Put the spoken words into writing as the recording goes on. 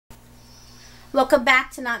Welcome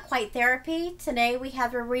back to Not Quite Therapy. Today we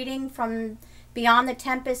have a reading from Beyond the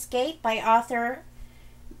Tempest Gate by author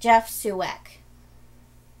Jeff Suwak.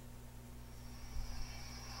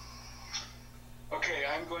 Okay,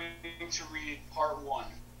 I'm going to read part 1.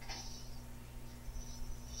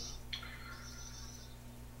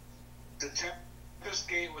 The Tempest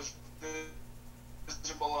Gate was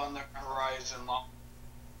visible on the horizon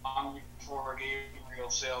long before Gabriel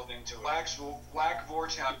sailed into it. Black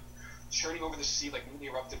vortex churning over the sea like newly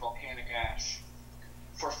erupted volcanic ash.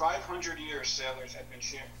 For 500 years, sailors had been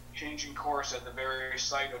changing course at the very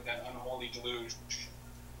sight of that unholy deluge.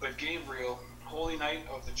 But Gabriel, holy knight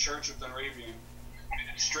of the Church of Donn Pearce,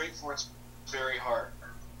 headed straight for its very heart.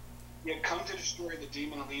 He had come to destroy the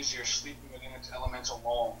demon Elysier sleeping within its elemental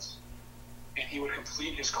walls, and he would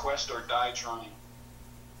complete his quest or die trying.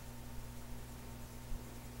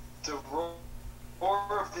 The roar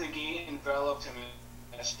of the gate enveloped him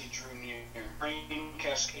as he drew near. Rain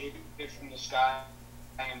cascaded from the sky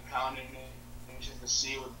and pounded into the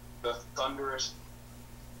sea with the thunderous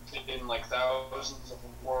din like thousands of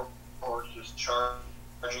war horses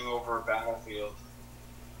charging over a battlefield.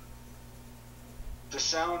 The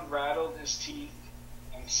sound rattled his teeth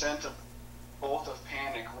and sent a bolt of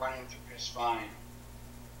panic running through his spine.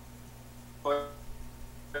 But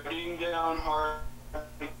beating down hard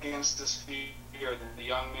against his fear, the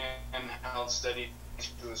young man held steady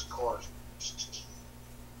to his course.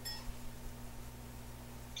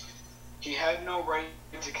 He had no right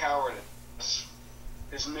to cowardice.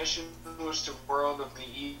 His mission was to world of the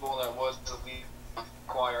evil that was to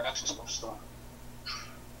require actions of storm.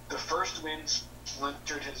 The first wind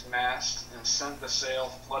splintered his mast and sent the sail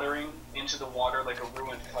fluttering into the water like a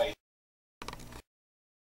ruined kite.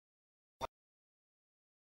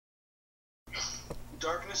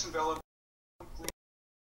 Darkness enveloped him completely.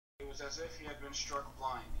 It was as if he had been struck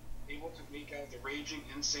blind, able to make out the raging,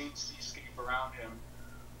 insane seascape around him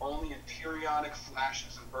only in periodic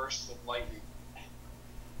flashes and bursts of lightning.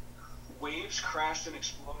 Waves crashed and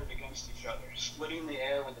exploded against each other, splitting the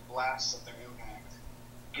air with the blasts of their impact.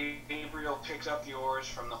 Gabriel picked up the oars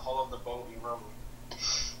from the hull of the boat and rowed.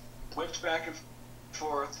 Whipped back and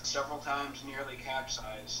forth several times, nearly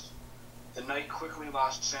capsized, the knight quickly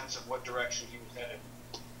lost sense of what direction he was headed.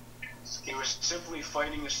 He was simply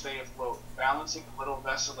fighting to stay afloat, balancing the little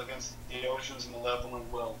vessel against the ocean's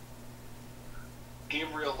malevolent will.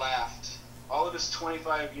 Gabriel laughed. All of his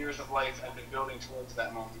 25 years of life had been building towards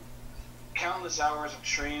that moment. Countless hours of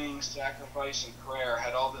training, sacrifice, and prayer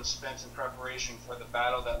had all been spent in preparation for the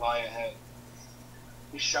battle that lay ahead.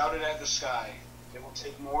 He shouted at the sky, "It will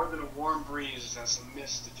take more than a warm breeze and some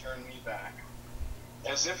mist to turn me back."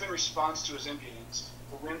 As if in response to his impudence,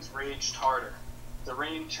 the winds raged harder. The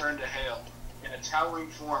rain turned to hail, and a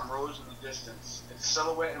towering form rose in the distance, its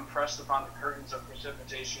silhouette impressed upon the curtains of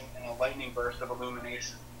precipitation in a lightning burst of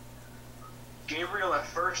illumination. Gabriel at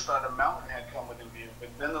first thought a mountain had come within view,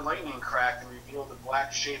 but then the lightning cracked and revealed the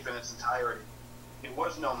black shape in its entirety. It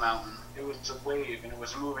was no mountain, it was a wave, and it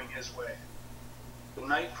was moving his way. The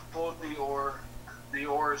knight pulled the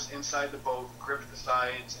oars inside the boat, gripped the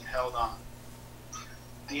sides, and held on.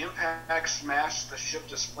 The impact smashed the ship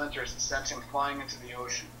to splinters and sent him flying into the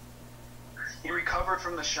ocean. He recovered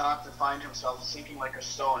from the shock to find himself sinking like a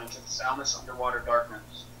stone into the soundless underwater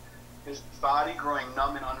darkness, his body growing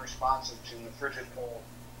numb and unresponsive to the frigid cold.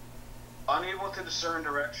 Unable to discern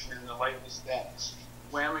direction in the lightless depths, he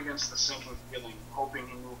swam against the sinking feeling, hoping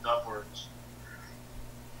he moved upwards.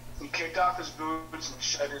 He kicked off his boots and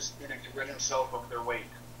shed his tunic to rid himself of their weight.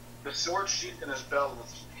 The sword sheath in his belt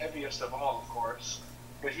was heaviest of all, of course,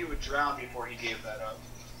 but he would drown before he gave that up.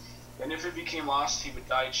 And if it became lost, he would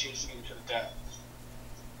die chasing it to the depths.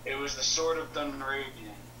 It was the sword of Donn Pearce,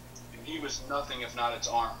 and he was nothing if not its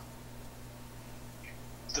arm.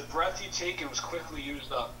 The breath he'd taken was quickly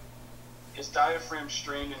used up. His diaphragm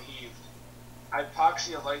strained and heaved.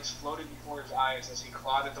 Hypoxia lights floated before his eyes as he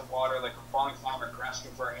clawed at the water like a falling climber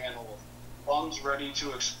grasping for a handhold, lungs ready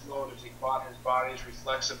to explode as he fought his body's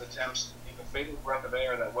reflexive attempts to take a fatal breath of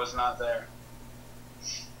air that was not there.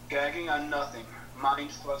 Gagging on nothing,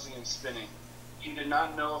 mind fuzzy and spinning, he did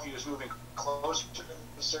not know if he was moving closer to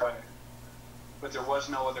the surface, but there was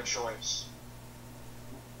no other choice.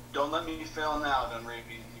 "Don't let me fail now, Donn Pearce,"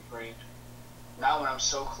 he prayed. "Not when I'm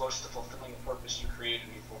so close to fulfilling the purpose you created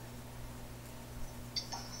me for."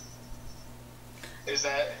 Is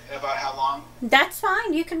that about how long? That's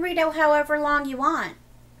fine. You can read out however long you want.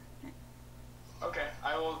 Okay,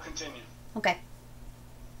 I will continue. Okay.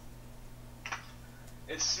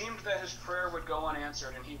 It seemed that his prayer would go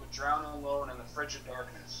unanswered and he would drown alone in the frigid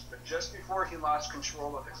darkness, but just before he lost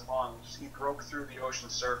control of his lungs, he broke through the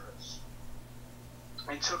ocean's surface.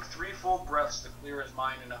 It took 3 full breaths to clear his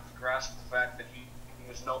mind enough to grasp the fact that he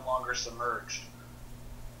was no longer submerged.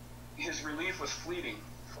 His relief was fleeting,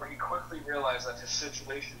 for he quickly realized that his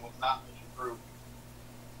situation was not much improved.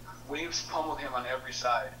 Waves pummeled him on every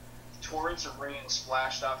side. Torrents of rain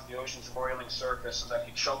splashed off the ocean's boiling surface so that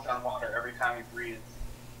he choked on water every time he breathed.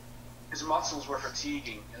 His muscles were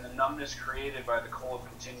fatiguing, and the numbness created by the cold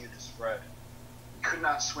continued to spread. He could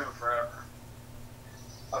not swim forever.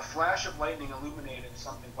 A flash of lightning illuminated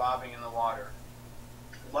something bobbing in the water.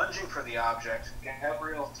 Lunging for the object,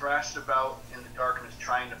 Gabriel thrashed about in the darkness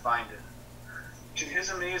trying to find it. To his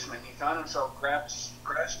amazement, he found himself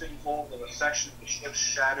grasping hold of a section of the ship's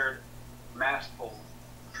shattered mast pole.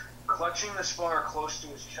 Clutching the spar close to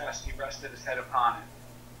his chest, he rested his head upon it.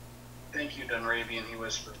 "Thank you, Dunrabian," he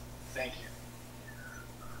whispered. "Thank you."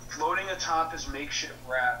 Floating atop his makeshift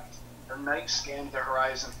raft, the knight scanned the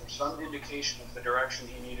horizon for some indication of the direction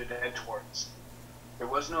he needed to head towards. There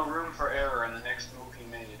was no room for error in the next move he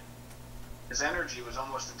made. His energy was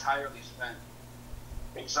almost entirely spent.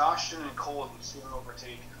 Exhaustion and cold would soon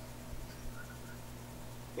overtake him.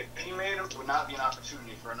 If he made him, it would not be an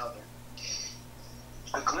opportunity for another.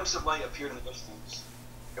 A glimpse of light appeared in the distance.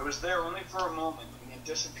 It was there only for a moment, and it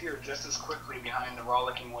disappeared just as quickly behind the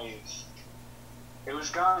rollicking waves. It was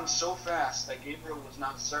gone so fast that Gabriel was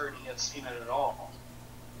not certain he had seen it at all.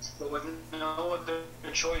 But with no other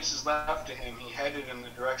choices left to him, he headed in the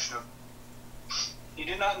direction of... He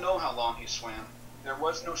did not know how long he swam. There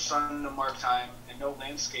was no sun to mark time, and no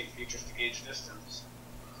landscape features to gauge distance.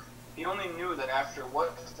 He only knew that after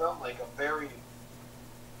what felt like a very,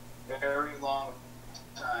 very long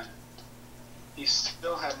time, he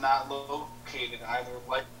still had not located either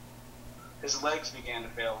leg. His legs began to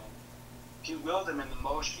fail him. He willed them into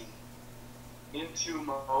motion,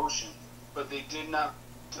 but they did not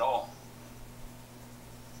at all.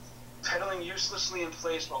 Pedaling uselessly in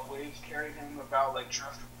place while waves carried him about like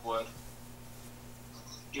driftwood,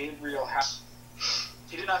 Gabriel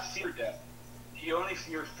he did not fear death. He only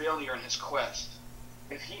feared failure in his quest.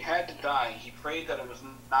 If he had to die, he prayed that it was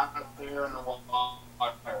not there in the water,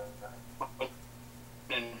 but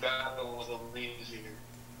in battle with a easier.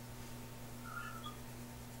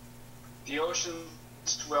 The ocean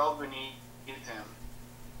swelled beneath him.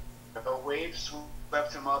 A wave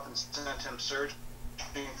swept him up and sent him surging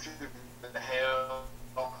through the hail.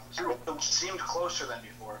 It seemed closer than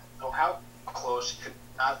before, though how close he could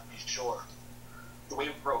not be sure. The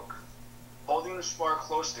wave broke. Holding the spar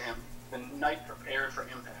close to him, the knight prepared for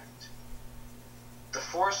impact. The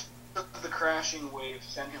force of the crashing wave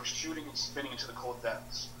sent him shooting and spinning into the cold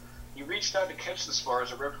depths. He reached out to catch the spar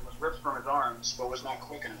as it was ripped from his arms, but was not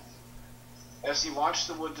quick enough. As he watched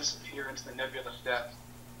the wood disappear into the nebulous depth,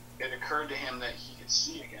 it occurred to him that he could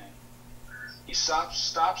see again. He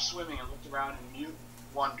stopped swimming and looked around in mute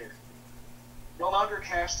wonder. No longer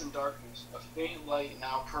cast in darkness, a faint light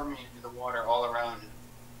now permeated the water all around him.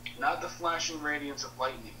 Not the flashing radiance of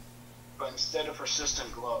lightning, but instead a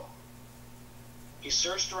persistent glow. He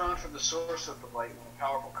searched around for the source of the light when a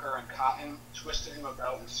powerful current caught him, twisted him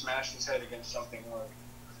about, and smashed his head against something hard.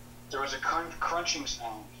 There was a crunching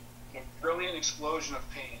sound, a brilliant explosion of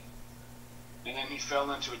pain, and then he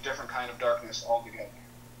fell into a different kind of darkness altogether.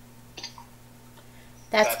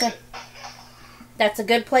 That's good. That's a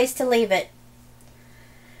good place to leave it.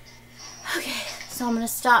 Okay, so I'm going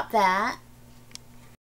to stop that.